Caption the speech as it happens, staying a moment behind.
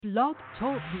Blog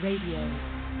Talk Radio.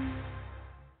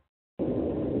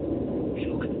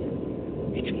 Look,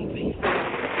 it's moving.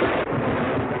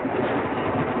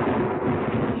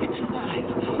 It's alive.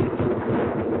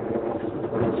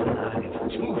 It's alive.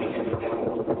 It's moving.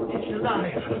 It's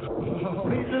alive. Oh,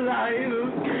 it's alive.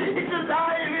 It's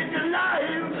alive. It's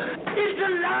alive. It's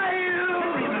alive.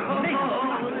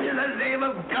 Oh, in the name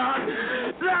of God.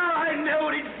 Now I know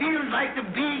what it feels like to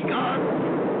be God.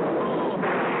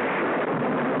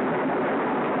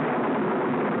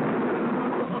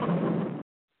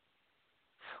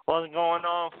 What's going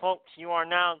on, folks? You are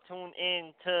now tuned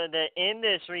in to the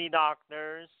Industry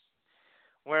Doctors,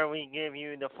 where we give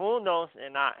you the full dose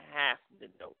and not half the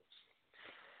dose.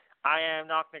 I am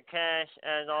Dr. Cash.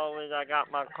 As always, I got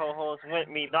my co-host with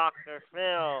me, Dr.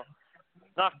 Phil.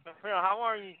 Dr. Phil, how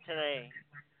are you today?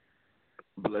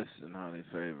 Blessed and highly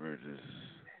favored as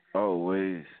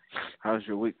always. How's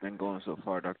your week been going so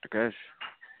far, Dr. Cash?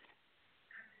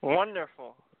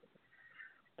 Wonderful.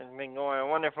 It's been going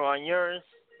wonderful. On yours?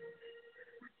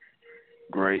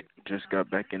 Great. Just got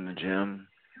back in the gym.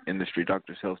 Industry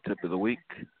Doctor's Health Tip of the Week.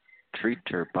 Treat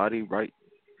your body right.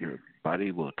 Your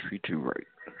body will treat you right.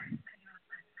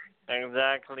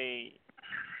 Exactly.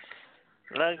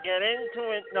 Let's get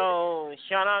into it, though.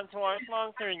 Shout out to our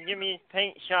sponsor, Jimmy's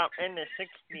Paint Shop and the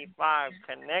 65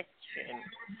 Connection.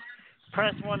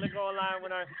 Press 1 to go live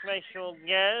with our special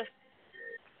guest.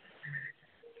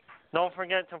 Don't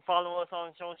forget to follow us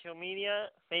on social media,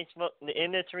 Facebook, The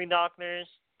Industry Doctors,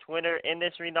 Twitter,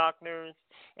 Industry Doctors,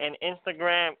 and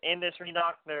Instagram, Industry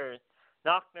Doctors.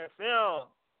 Dr. Phil,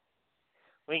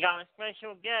 we got a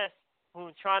special guest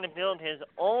who's trying to build his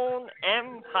own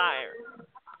empire.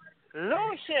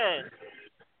 Lucius,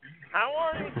 how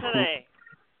are you today?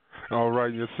 All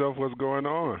right, yourself, what's going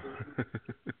on?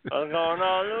 What's going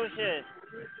on, Lucius?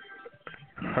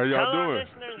 How y'all Tell doing? our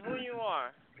listeners who you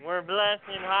are. We're blessed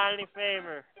and highly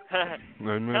favored.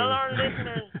 Amen. Tell our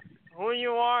listeners who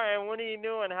you are and what do you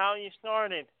do and how you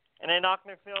started. And then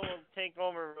Dr. Phil will take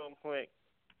over real quick.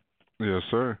 Yes,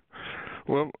 sir.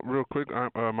 Well, real quick,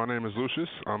 my name is Lucius.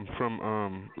 I'm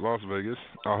from Las Vegas.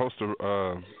 I host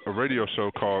a radio show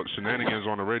called Shenanigans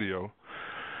on the Radio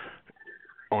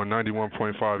on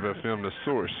 91.5 FM, The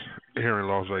Source, here in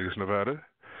Las Vegas, Nevada.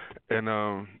 And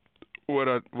what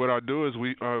I do is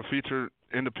we feature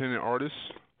independent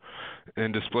artists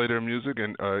and display their music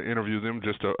and interview them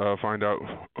just to find out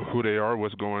who they are,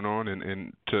 what's going on,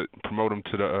 and to promote them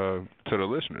to the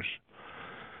listeners.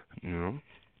 You know,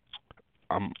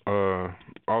 I'm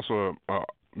also a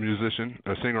musician,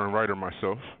 a singer and writer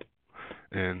myself,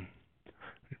 and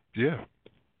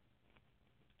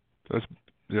that's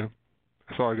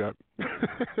all I got.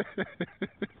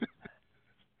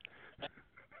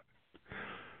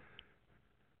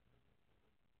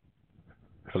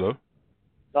 Hello?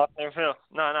 Dr. Phil.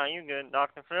 No, you good.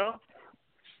 Dr. Phil?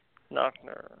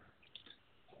 Doctor.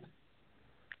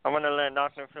 I'm going to let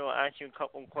Dr. Phil ask you a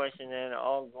couple questions, and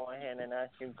I'll go ahead and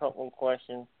ask you a couple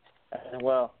questions as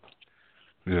well.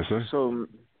 Yes, sir. So,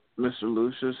 Mr.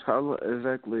 Lucius, how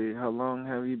long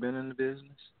have you been in the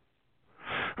business?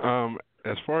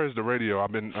 As far as the radio,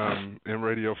 I've been in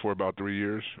radio for about 3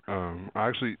 years. I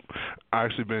actually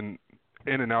been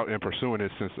in and out and pursuing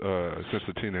it since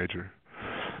a teenager.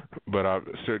 But I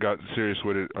got serious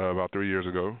with it about 3 years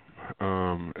ago.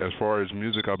 As far as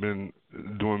music, I've been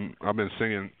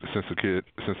singing since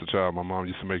a child. My mom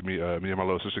used to make me and my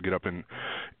little sister get up in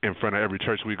front of every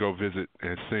church we go visit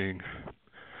and sing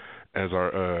as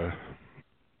our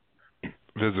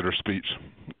visitor speech.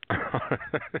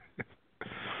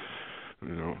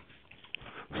 You know.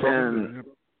 So, and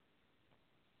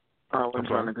I'm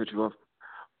trying to cut you off.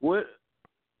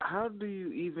 How do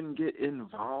you even get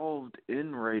involved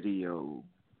in radio?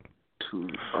 To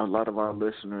a lot of our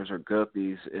listeners are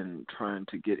guppies and trying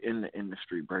to get in the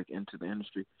industry, break into the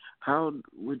industry. How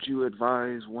would you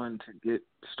advise one to get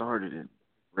started in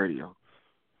radio?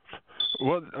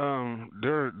 Well,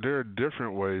 there are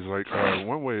different ways. Like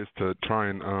one way is to try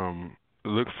and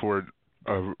look for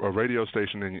a radio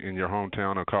station in your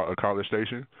hometown, a college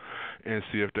station, and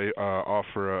see if they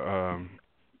offer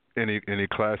any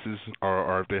classes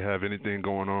or if they have anything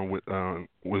going on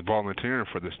with volunteering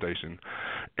for the station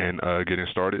and getting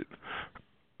started.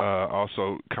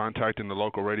 Also contacting the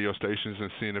local radio stations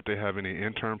and seeing if they have any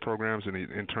intern programs, any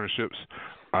internships.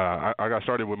 I got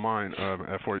started with mine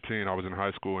at 14. I was in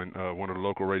high school, and one of the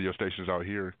local radio stations out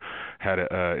here had an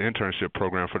internship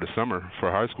program for the summer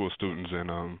for high school students. And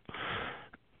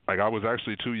I was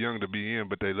actually too young to be in,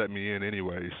 but they let me in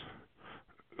anyways.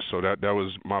 So that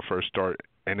was my first start.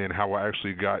 And then how I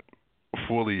actually got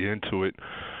fully into it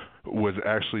was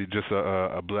actually just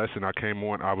a blessing. I came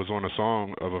on. I was on a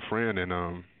song of a friend,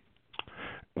 and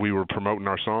we were promoting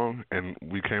our song, and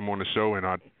we came on the show, and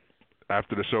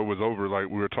after the show was over, like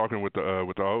we were talking with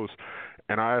the host,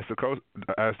 and I asked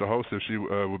the host if she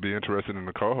would be interested in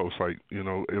the co-host. Like, you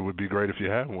know, it would be great if you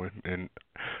had one. And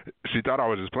she thought I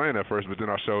was just playing at first, but then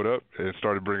I showed up and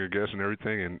started bringing guests and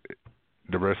everything, and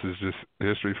the rest is just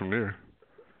history from there.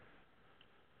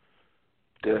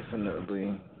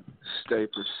 Definitely stay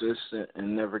persistent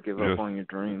and never give up on your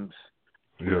dreams.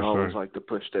 We Yes, always sir. like to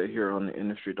push that here on the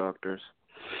Industry Doctors.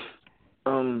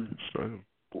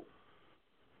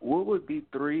 What would be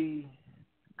 3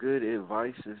 good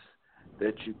advices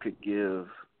that you could give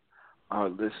our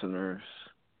listeners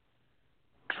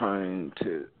trying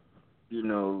to, you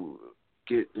know,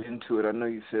 get into it? I know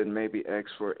you said maybe ask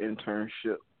for an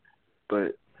internship,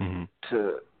 but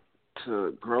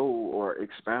to grow or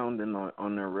expound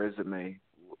on their resume,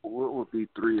 what would be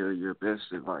 3 of your best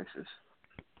advices?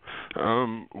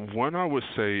 One I would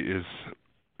say is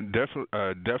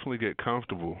definitely get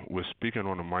comfortable with speaking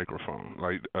on a microphone.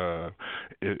 Like,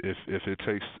 if it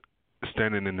takes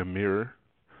standing in the mirror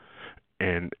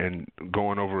and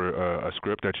going over a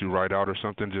script that you write out or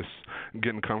something, just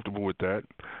getting comfortable with that,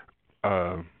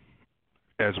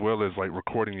 as well as like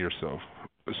recording yourself,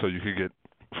 so you could get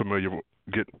familiar,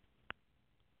 get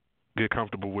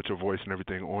comfortable with your voice and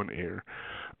everything on air.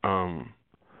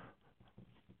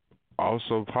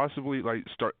 Also, possibly like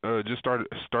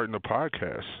starting a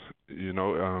podcast. You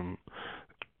know,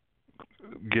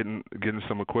 getting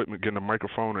some equipment, getting a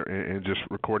microphone, and just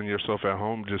recording yourself at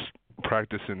home. Just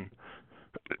practicing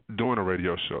doing a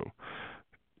radio show.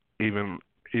 Even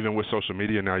with social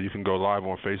media now, you can go live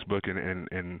on Facebook and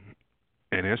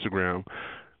Instagram.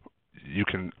 You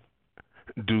can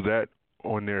do that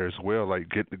on there as well. Like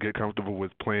get comfortable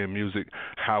with playing music.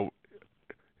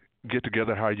 Get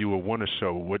together how you would want to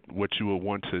show, what you would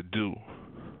want to do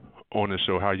on the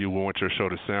show, how you would want your show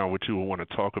to sound, what you would want to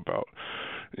talk about.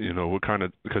 You know, what kind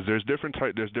of, because there's different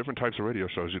types of radio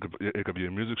shows. It could be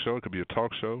a music show, it could be a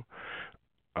talk show,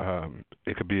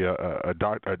 it could be a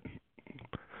doctor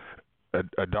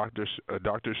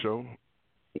show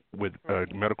with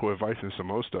medical advice and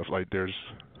some other stuff. Like, there's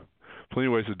plenty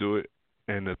of ways to do it.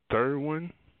 And the third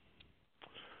one,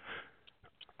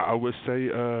 I would say,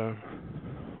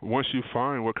 once you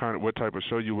find what type of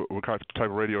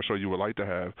radio show you would like to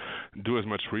have, do as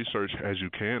much research as you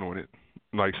can on it.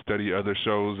 Like, study other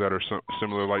shows that are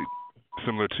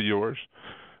similar to yours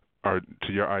or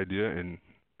to your idea, and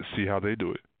see how they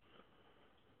do it.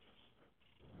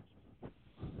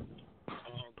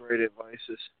 Great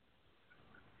advices.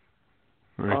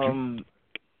 Thank you.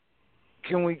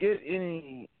 Can we get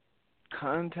any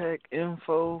contact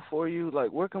info for you?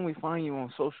 Like, where can we find you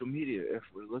on social media if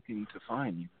we're looking to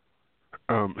find you?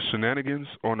 Shenanigans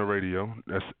on the radio.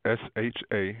 That's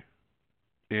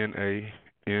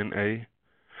SHANANAGANZ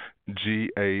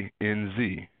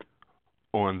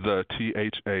on the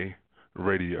THA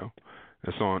radio.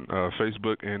 It's on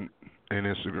Facebook and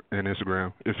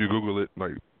Instagram. If you Google it,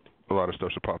 like, a lot of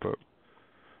stuff should pop up.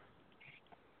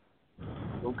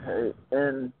 Okay.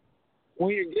 And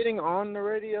when you're getting on the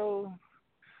radio,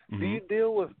 do you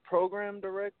deal with program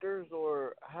directors,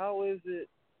 or how is it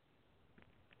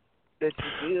that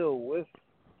you deal with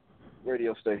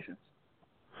radio stations?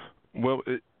 Well,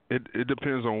 it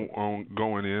depends on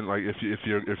going in. Like, if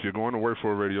you're going to work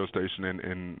for a radio station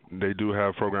and they do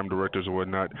have program directors or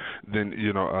whatnot, then,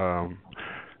 you know,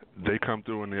 they come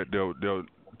through and they'll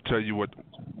tell you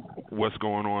what's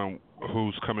going on,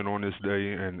 who's coming on this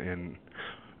day, and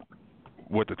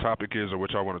what the topic is or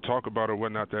what y'all want to talk about or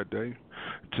whatnot that day.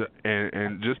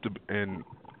 And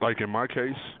like in my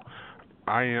case,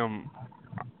 I am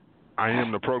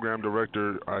the program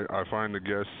director. I find the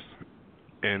guests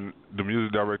and the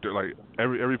music director. Like,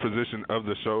 every position of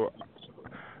the show,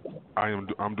 I'm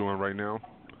doing right now.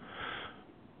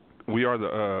 We are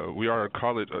the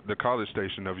college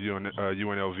station of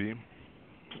UNLV,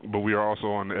 but we are also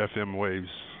on the FM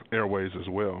airwaves as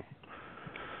well.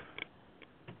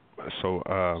 So,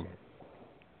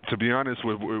 to be honest,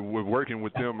 with working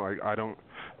with them, like, I don't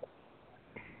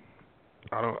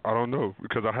know,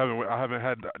 because I haven't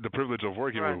had the privilege of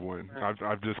working with one.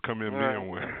 I've just come in being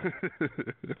one.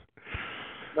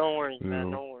 No worries, man.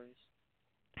 No worries.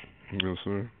 Yes,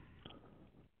 sir.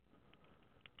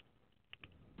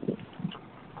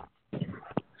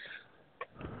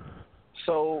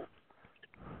 So,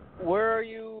 where are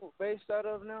you based out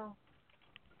of now?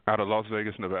 Out of Las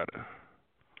Vegas, Nevada.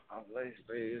 Las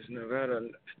Vegas, Nevada.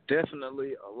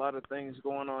 Definitely a lot of things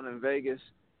going on in Vegas.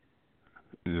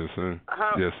 Yes, sir.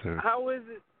 How yes, sir. How is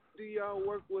it? do y'all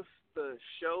work with the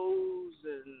shows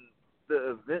and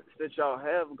the events that y'all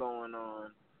have going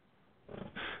on?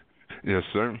 Yes,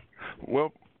 sir.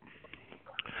 Well,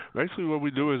 basically what we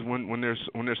do is when there's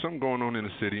something going on in the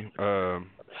city,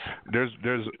 there's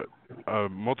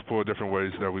multiple different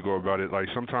ways that we go about it. Like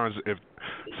sometimes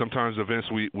events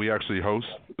we actually host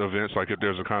events. Like if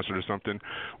there's a concert or something,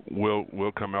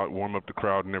 we'll come out, warm up the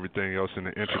crowd and everything else, and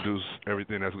introduce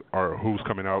everything who's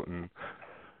coming out, and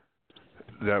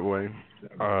that way.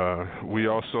 We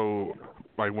also,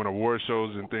 like when award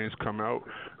shows and things come out,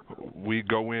 we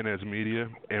go in as media,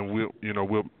 and we'll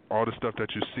all the stuff that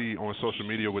you see on social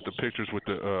media with the pictures with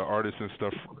the artists and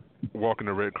stuff walking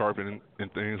the red carpet and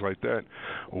things like that.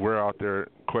 We're out there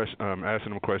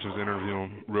asking them questions,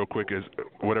 interviewing them real quick as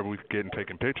whatever we can get, and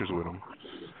taking pictures with them.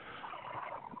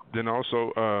 Then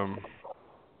also,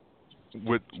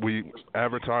 we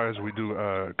advertise, we do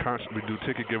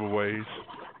ticket giveaways.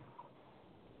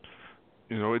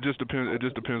 It just depends. It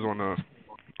just depends on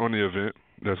the event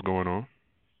that's going on.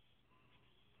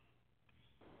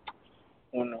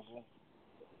 Wonderful.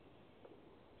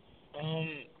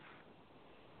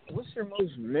 What's your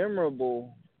most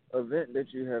memorable event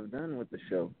that you have done with the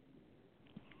show?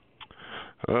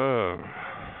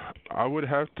 I would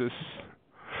have to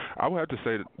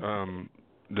say doing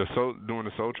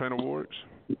the Soul Train Awards,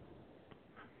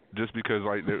 just because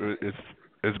like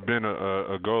it's been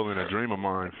a goal and a dream of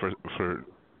mine for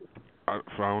I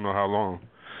don't know how long,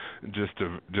 just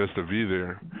to be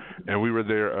there, and we were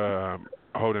there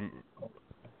holding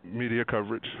media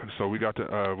coverage, so we got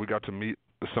to meet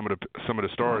some of the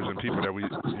stars and people that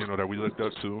we looked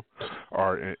up to,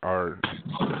 are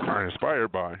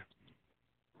inspired by,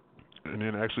 and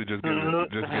then actually just getting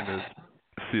to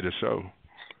see the show.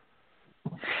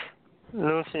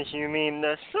 Lucius, you mean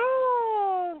the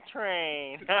Soul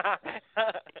Train?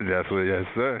 That's what, yes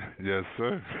sir.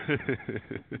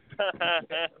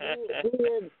 Who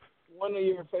is one of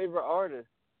your favorite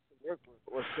artists to work with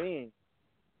or sing?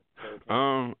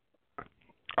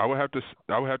 I would have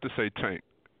to say Tank.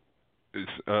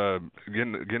 It's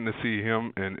getting to see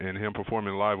him and him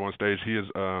performing live on stage. He is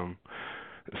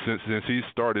since he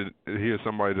started, he is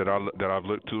somebody that I've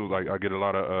looked to. Like I get a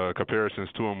lot of comparisons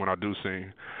to him when I do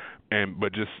sing,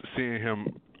 but just seeing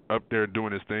him up there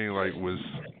doing his thing was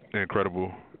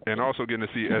incredible. And also getting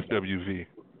to see SWV.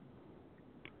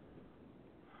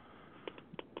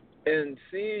 And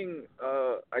seeing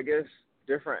I guess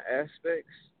different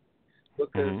aspects,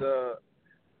 because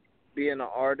being an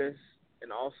artist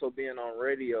and also being on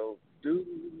radio do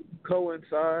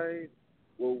coincide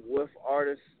with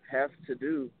artists have to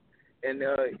do. And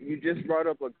you just brought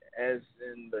up as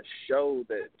in the show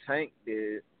that Tank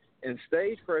did, and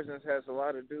stage presence has a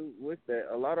lot to do with that.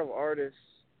 A lot of artists,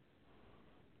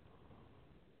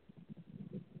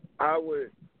 I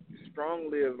would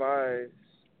strongly advise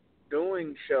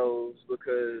doing shows,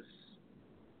 because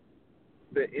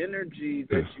the energy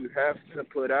that you have to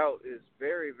put out is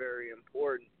very, very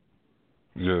important.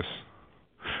 Yes,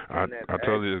 I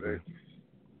totally agree.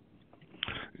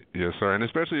 Yes, sir, and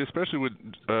especially with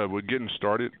getting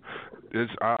started,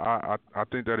 I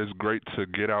think that is great to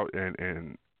get out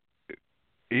and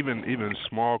even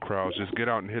small crowds, just get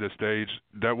out and hit a stage.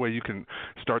 That way you can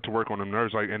start to work on the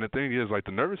nerves. And the thing is,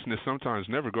 the nervousness sometimes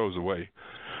never goes away,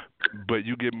 but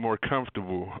you get more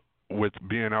comfortable with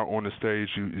being out on the stage.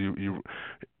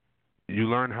 You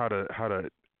learn how to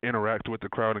interact with the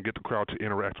crowd and get the crowd to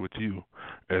interact with you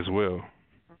as well.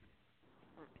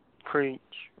 Preach,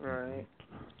 right?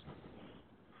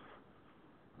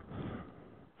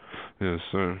 Yes,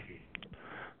 sir.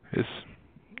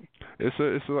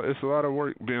 It's a lot of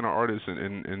work being an artist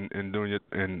and doing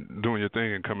your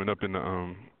thing and coming up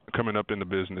in the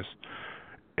business.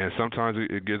 And sometimes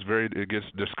it gets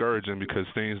discouraging because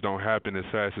things don't happen as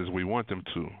fast as we want them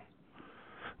to.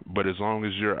 But as long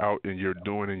as you're out and you're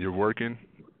doing and you're working,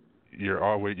 you're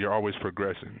always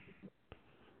progressing.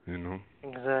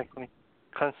 Exactly.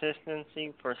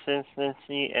 Consistency,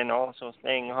 persistency, and also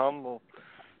staying humble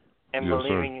and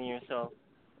believing in yourself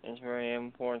is very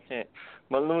important.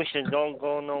 But Lucius, don't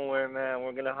go nowhere, man.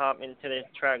 We're gonna hop into this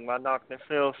track by Dr.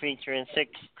 Phil featuring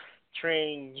 6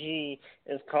 Trey G.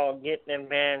 It's called Get Them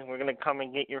Bands. We're gonna come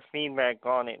and get your feedback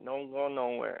on it. Don't go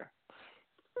nowhere.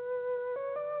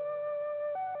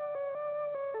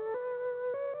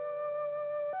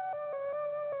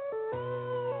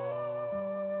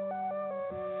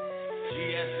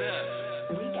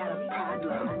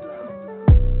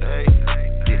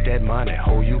 That money,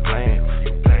 who you playing?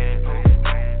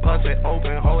 Pussy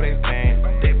open, hold they fan.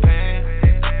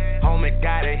 Homie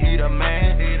got it, he the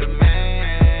man.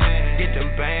 Get them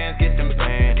bands, get them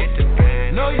bands.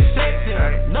 Know you sexy,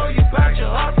 know you bout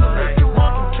your hustle. If you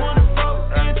want them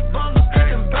 24-inch bundles, get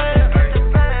them bands.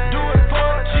 Do it for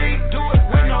a G, do it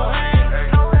with no hands.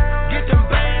 Get them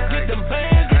bands, get them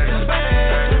bands, get them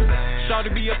bands.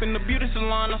 Shawty be up in the beauty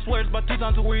salon, I swear it's about 2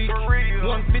 times a week.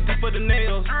 150 for the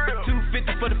nails,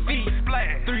 250 for the feet,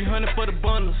 300 for the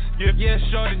bundles. Yeah,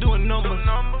 shawty doing numbers.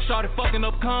 Shawty fucking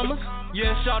up commas.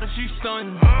 Yeah, shawty, she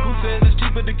stunning. Who says it's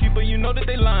cheaper to keep her? You know that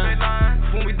they lying.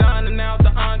 When we dining out, the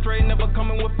entree never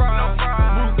coming with fries.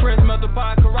 Root press, melt the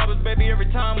pie, Carrabba's, baby,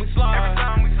 every time we slide.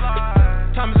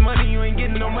 Time is money, you ain't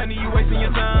getting no money, you wasting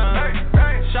your time.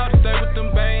 Shawty stay with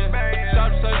them bands.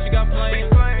 Shawty say she got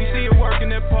plans. You see her working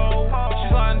that pole, she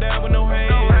sliding down with no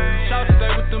hands. Shawty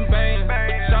stay with them bands.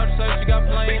 Shawty say she got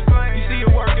plans. You see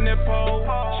her working that pole,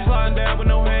 she sliding down with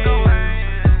no hands.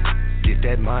 Get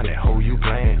that money, ho, you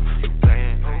playin'.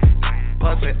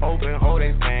 Bust it open, hold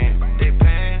they pan.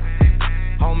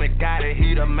 Homie got it,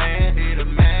 he the man. Get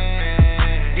them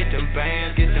bands,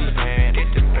 get them bands,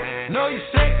 get them bands. Know you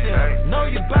sexy, know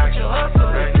you bout your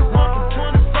hustle. If you want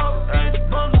them 24-inch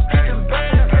bundles, get them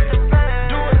bands.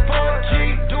 Do it for a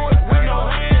G, do it with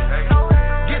no hands.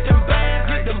 Get them bands,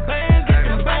 get them bands, get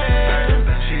them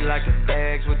bands. She like the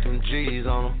bags with them G's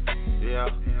on them. Yeah.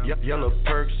 Yellow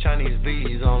perks, Chinese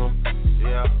V's on them.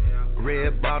 Yeah.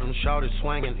 Red bottom, shorty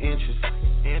swinging inches.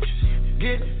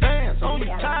 Get bands on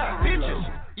your tired bitches.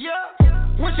 Yeah.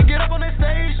 When she get up on that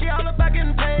stage, she all about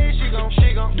getting paid. She gon'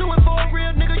 do it for a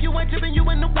real nigga. You ain't tipping, you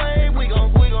in the way. We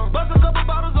gon' bust a couple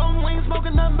bottles on wings,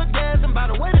 smoking nothing but gas. And by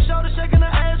the way the shorty shaking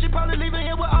her ass, she probably leaving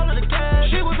here with all of the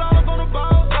cash. She was all up on the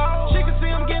ball. She can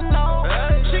see I'm getting off.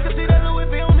 She can see that Louis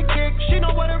V on the kick. She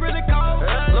know what it really costs.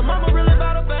 La mama really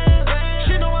about her fans.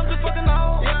 She know I'm just fucking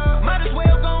off. Might as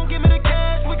well gon' give me the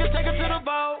cash. We can take her to the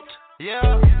vault.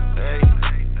 Yeah.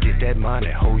 Get that money,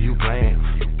 ho, you playin'.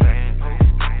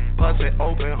 Bust it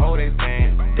open, hold they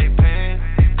pan.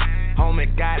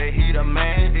 Homie got it, he the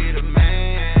man.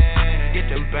 Get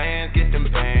them bands, get them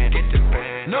bands, get them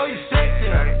bands. Know you sexy,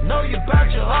 know you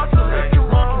bout your hustle. If you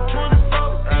want them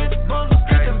 24-inch bundles,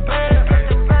 get them bands.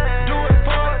 Do it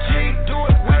for a G, do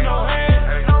it with no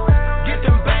hands. Get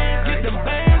them bands, get them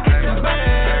bands, get them bands.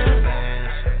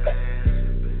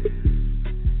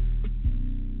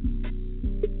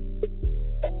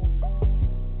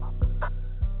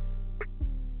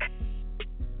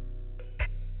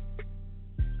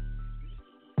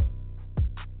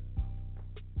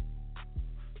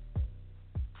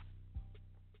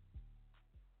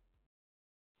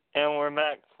 And we're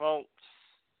back, folks.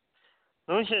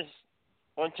 Lucius,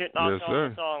 what's your thoughts on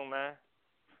the song, man?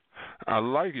 I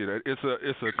like it.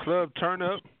 It's a club turn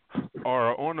up,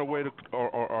 or on the way to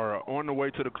or on the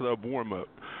way to the club warm up,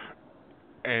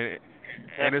 and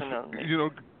Definitely.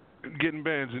 it's getting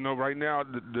bands. Right now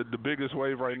the biggest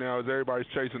wave right now is everybody's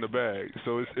chasing the bag.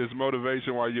 So it's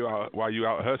motivation while you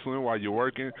out hustling, while you're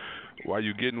working, while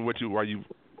you getting while you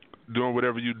doing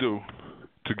whatever you do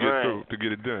to get through, to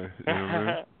get it done. You know what I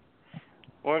mean?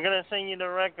 We're gonna send you the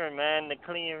record, man, the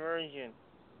clean version.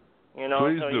 Please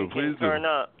so do, you can turn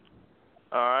up.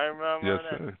 All right, brother. Yes,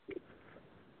 sir.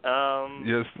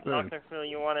 Yes, sir. Dr. Phil,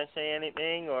 you want to say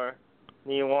anything, or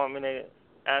do you want me to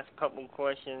ask a couple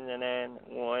questions and then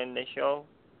we'll end the show?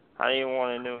 How do you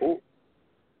want to do it?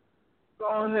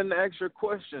 Go ahead and ask your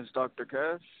questions, Dr.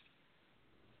 Cash.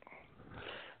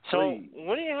 So, Please.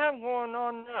 what do you have going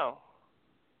on now,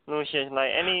 Lucius?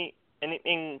 Like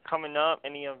anything coming up,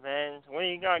 any events? What do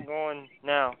you got going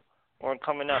now or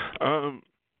coming up?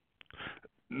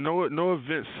 No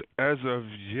events as of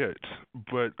yet,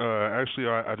 but actually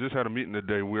I just had a meeting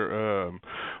today. We're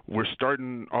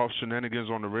starting off Shenanigans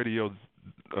on the Radio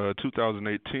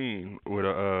 2018 with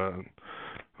a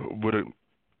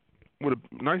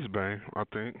nice bang, I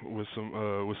think, with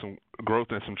some growth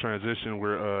and some transition.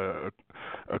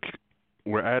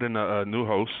 We're adding a new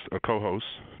host, a co-host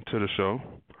to the show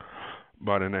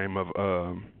by the name of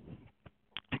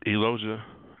Eloja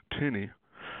Tinney,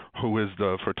 who is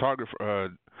the photographer,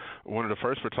 one of the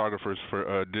first photographers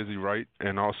for Dizzy Wright,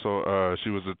 and also she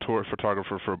was a tour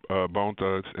photographer for Bone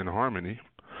Thugs and Harmony.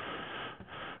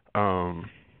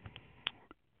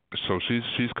 So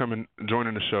she's coming,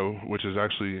 joining the show, which is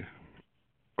actually,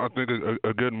 I think,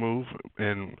 a good move.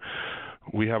 And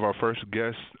we have our first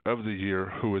guest of the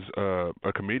year, who is a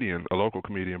comedian, a local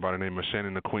comedian by the name of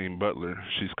Shannon the Queen Butler.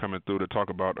 She's coming through to talk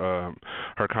about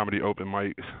her comedy open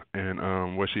mics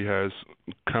and what she has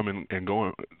coming and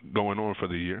going on for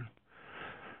the year.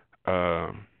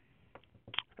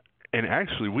 And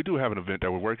actually, we do have an event that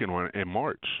we're working on in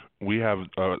March. We have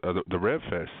the Rev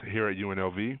Fest here at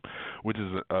UNLV, which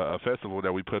is a festival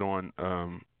that we put on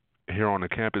here on the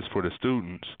campus for the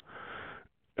students.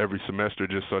 every semester,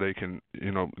 just so they can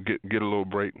get a little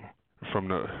break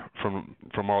from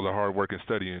all the hard work and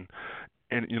studying,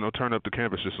 and turn up the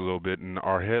campus just a little bit. And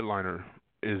our headliner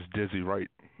is Dizzy Wright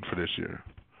for this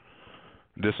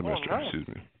semester. Nice. Excuse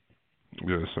me.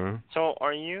 Yes, sir. So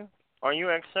are you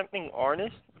accepting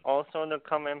artists also to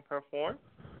come and perform?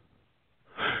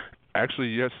 Actually,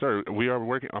 yes, sir. We are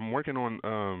working. I'm working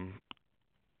on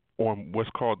what's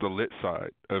called the lit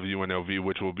side of UNLV,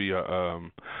 which will be a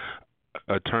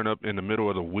turn up in the middle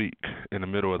of the week, in the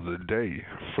middle of the day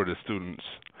for the students.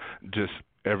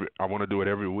 I want to do it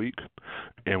every week,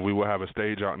 and we will have a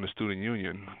stage out in the student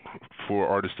union for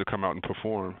artists to come out and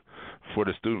perform for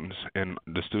the students, and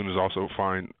the students also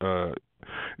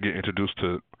get introduced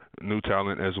to new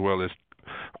talent as well as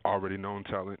already known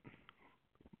talent.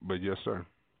 But yes, sir.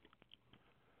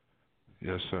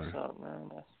 Yes, sir. What's up, man?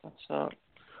 That's what's up.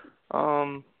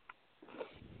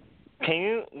 Do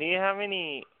you have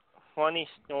any funny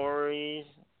stories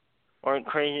or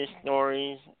crazy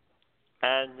stories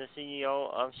as the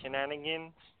CEO of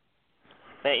Shenanigans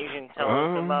that you can tell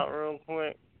us about real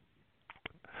quick?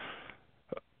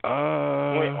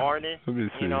 With artists, let me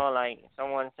see. Like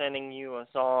someone sending you a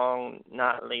song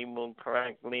not labeled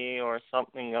correctly or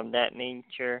something of that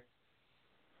nature.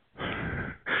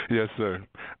 Yes, sir.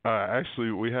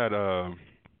 Actually, we had I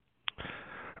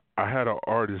had an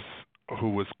artist who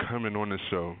was coming on the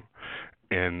show,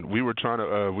 and we were trying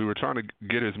to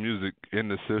get his music in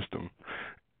the system,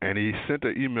 and he sent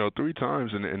the email 3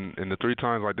 times, and the 3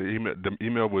 times the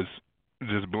email was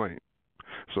just blank.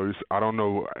 So I don't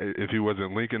know if he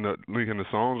wasn't linking the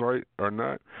songs right or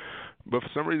not, but for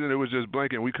some reason it was just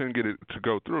blank, and we couldn't get it to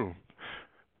go through.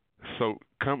 So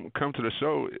come to the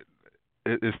show.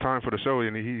 It's time for the show,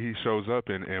 and he shows up,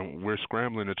 and we're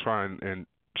scrambling to trying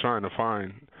to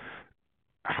find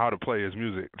how to play his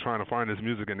music, trying to find his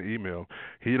music in the email.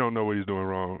 He don't know what he's doing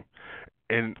wrong.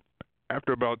 And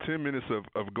after about 10 minutes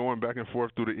of going back and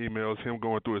forth through the emails, him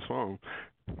going through his phone,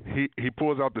 he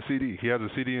pulls out the CD. He has a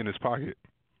CD in his pocket.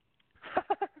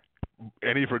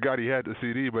 And he forgot he had the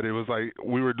CD, but it was like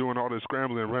we were doing all this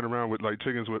scrambling and running around with like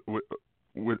chickens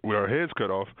with our heads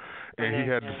cut off, and he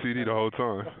had the CD the whole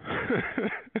time.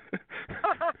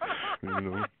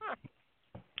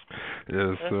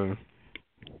 Yes, sir.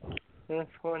 That's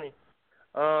funny.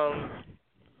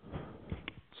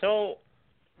 So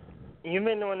you've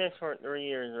been doing this for 3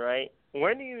 years, right?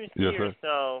 Where do you see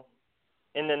yourself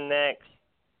in the next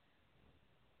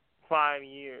 5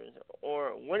 years,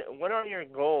 or what are your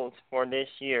goals for this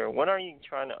year? What are you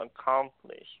trying to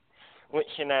accomplish with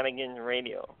Shenanigans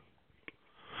Radio?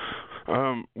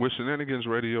 With Shenanigans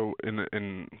Radio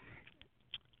in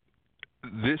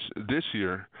this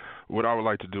year, what I would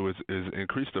like to do is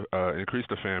increase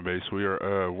the fan base. We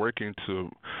are working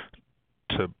to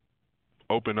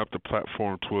open up the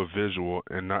platform to a visual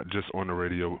and not just on the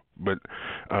radio, but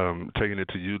taking it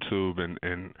to YouTube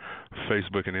and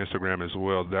Facebook and Instagram as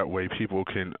well. That way people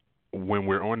can, when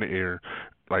we're on the air,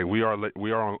 like we are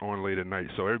on late at night,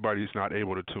 so everybody's not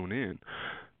able to tune in.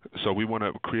 So we want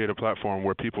to create a platform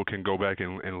where people can go back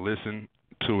and listen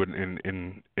to it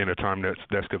in a time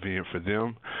that's convenient for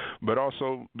them, but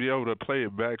also be able to play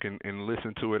it back and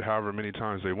listen to it however many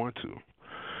times they want to.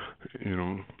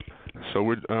 So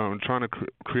we're trying to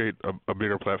create a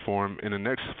bigger platform. In the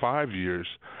next 5 years,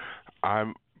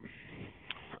 I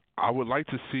would like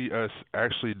to see us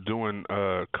actually doing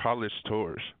college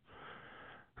tours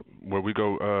where we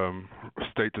go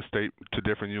state to state to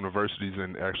different universities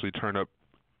and actually turn up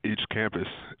each campus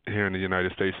here in the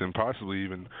United States, and possibly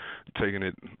even taking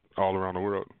it all around the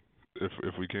world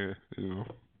if we can.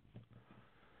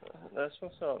 That's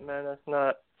what's up, man.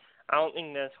 I don't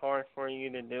think that's hard for you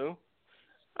to do.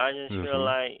 I just feel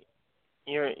like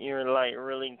you're like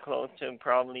really close to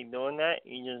probably doing that.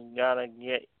 You just gotta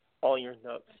get all your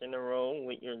ducks in a row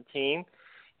with your team.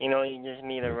 You just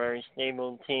need a very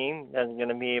stable team that's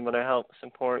gonna be able to help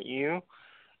support you,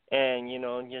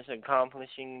 and just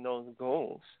accomplishing those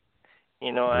goals.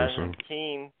 As a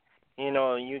team,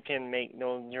 you can make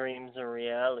those dreams a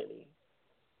reality.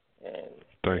 And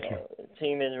Thank you. The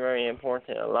team is very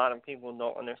important. A lot of people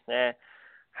don't understand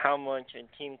how much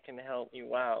a team can help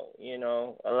you out.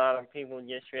 A lot of people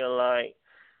just feel like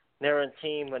they're a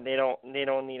team, but they don't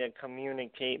need to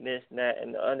communicate this, that,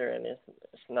 and the other, and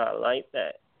it's not like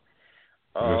that.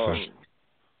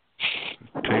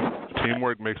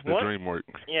 Teamwork makes the dream work.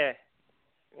 Yeah.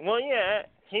 Well, yeah,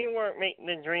 teamwork makes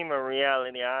the dream a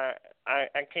reality. I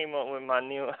came up with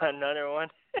another one.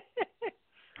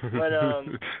 But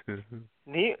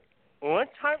what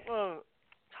type of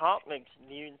topics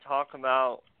do you talk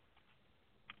about?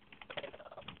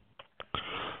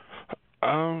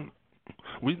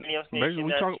 radio station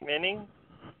that's spinning?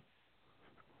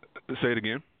 Say it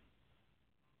again.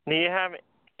 Do you have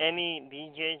any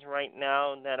DJs right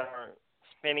now that are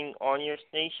spinning on your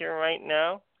station right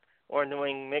now or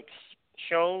doing mix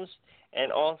shows?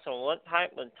 And also, what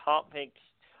type of topics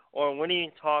or what do you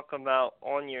talk about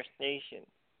on your station?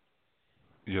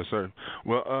 Yes, sir.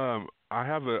 Well, I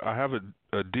have a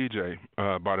DJ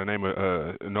by the name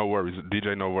of No Worries,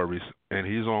 DJ No Worries, and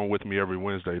he's on with me every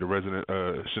Wednesday. The resident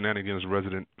Shenanigans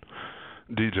resident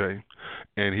DJ,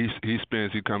 and he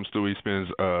spins. He comes through. He spins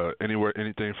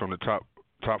anything from the top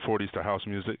 40s to house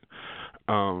music.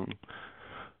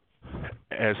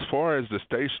 As far as the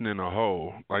station in a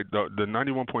whole, like the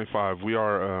 91.5, we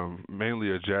are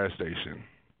mainly a jazz station.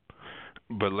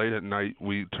 But late at night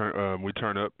we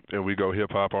turn up and we go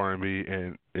hip hop, R&B,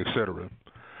 and etc.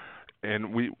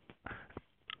 And we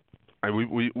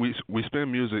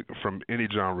spin music from any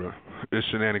genre. It's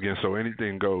shenanigans, so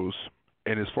anything goes.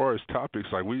 And as far as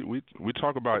topics, like we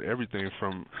talk about everything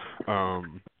from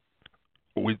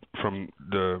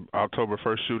the October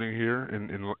 1st shooting here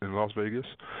in Las Vegas,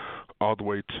 all the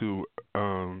way to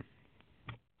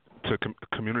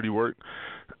community work,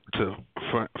 to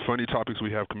funny topics.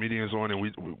 We have comedians on, and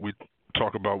we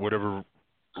talk about whatever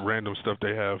random stuff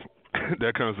they have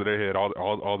that comes to their head,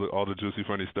 all the juicy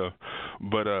funny stuff.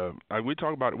 But we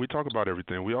talk about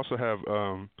everything. We also have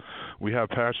we have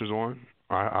pastors on.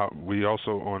 We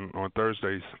also on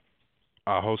Thursdays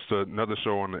I host another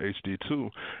show on the HD2,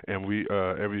 and we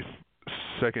every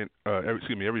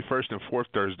first and fourth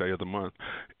Thursday of the month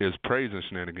is Praise and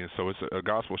Shenanigans. So it's a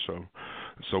gospel show.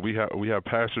 So we have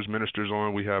pastors, ministers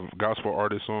on. We have gospel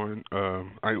artists on.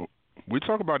 We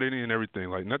talk about any and everything.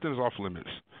 Like nothing's off limits.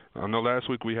 I know last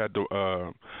week we had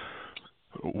the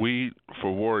Weed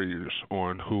for Warriors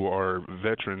on, who are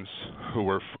veterans who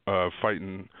were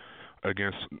fighting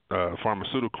against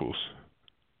pharmaceuticals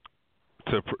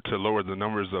to lower the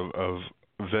numbers of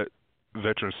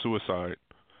veteran suicide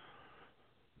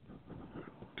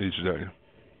each day.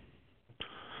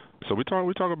 So we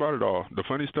talk about it all, the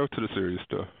funny stuff to the serious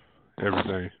stuff,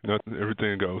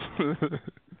 everything goes.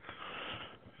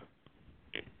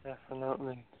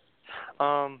 Definitely.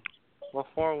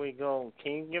 Before we go,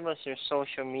 can you give us your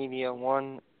social media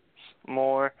one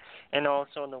more, and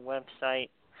also the website?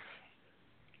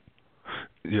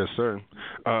 Yes, sir.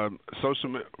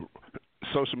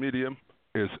 Social media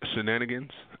is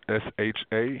Shenanigans,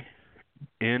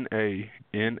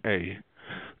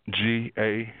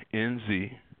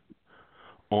 SHANANAGANZ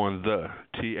on the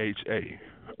THA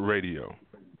radio.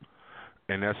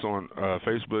 And that's on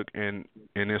Facebook and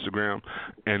Instagram.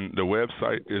 And the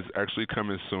website is actually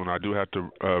coming soon. I do have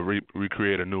to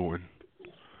recreate a new one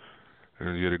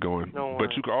and get it going.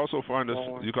 But you can also find us.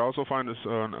 You can also find us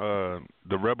on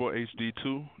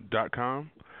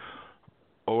therebelhd2.com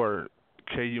or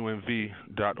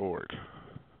KUNV.org.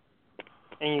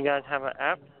 And you guys have an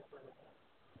app?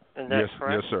 Is that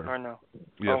correct? Yes, sir. Or no?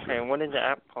 Yes, okay, sir. What is the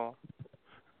app called?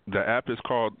 The app is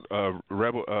called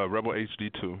Rebel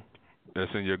HD2.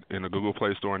 That's in the Google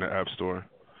Play Store and the App Store,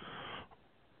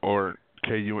 or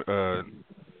KUNV,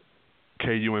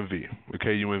 the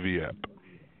KUNV app.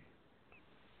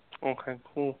 Okay,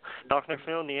 cool. Dr.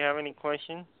 Phil, do you have any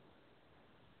questions?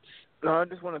 No, I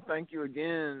just want to thank you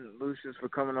again, Lucius, for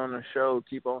coming on the show.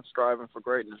 Keep on striving for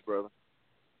greatness, brother.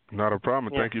 Not a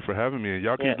problem. Yeah. Thank you for having me. And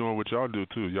y'all keep doing what y'all do,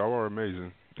 too. Y'all are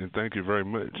amazing. And thank you very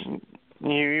much.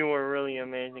 You were really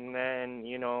amazing, man.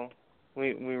 You know,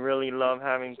 we really love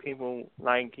having people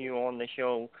like you on the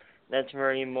show. That's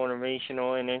very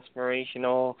motivational and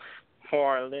inspirational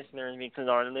for our listeners, because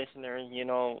our listeners, you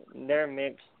know, they're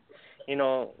mixed. You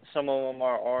know, some of them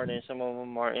are artists, some of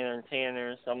them are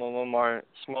entertainers, some of them are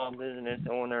small business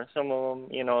owners, some of them,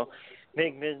 you know,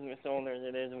 big business owners.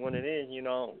 It is what it is, you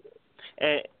know.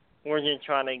 And we're just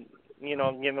trying to, you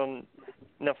know, give them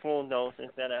the full dose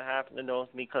instead of half the dose,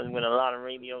 because with a lot of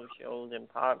radio shows and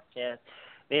podcasts,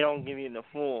 they don't give you the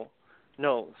full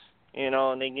dose. You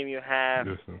know, they give you half,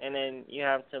 and then you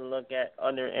have to look at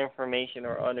other information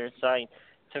or other sites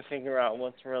to figure out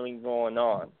what's really going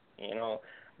on, you know.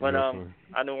 But I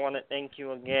do want to thank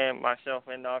you again, myself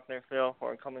and Dr. Phil,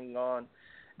 for coming on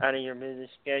out of your busy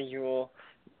schedule.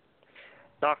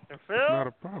 Dr. Phil? Not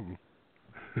a problem.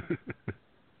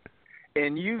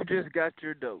 And you just got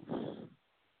your dose.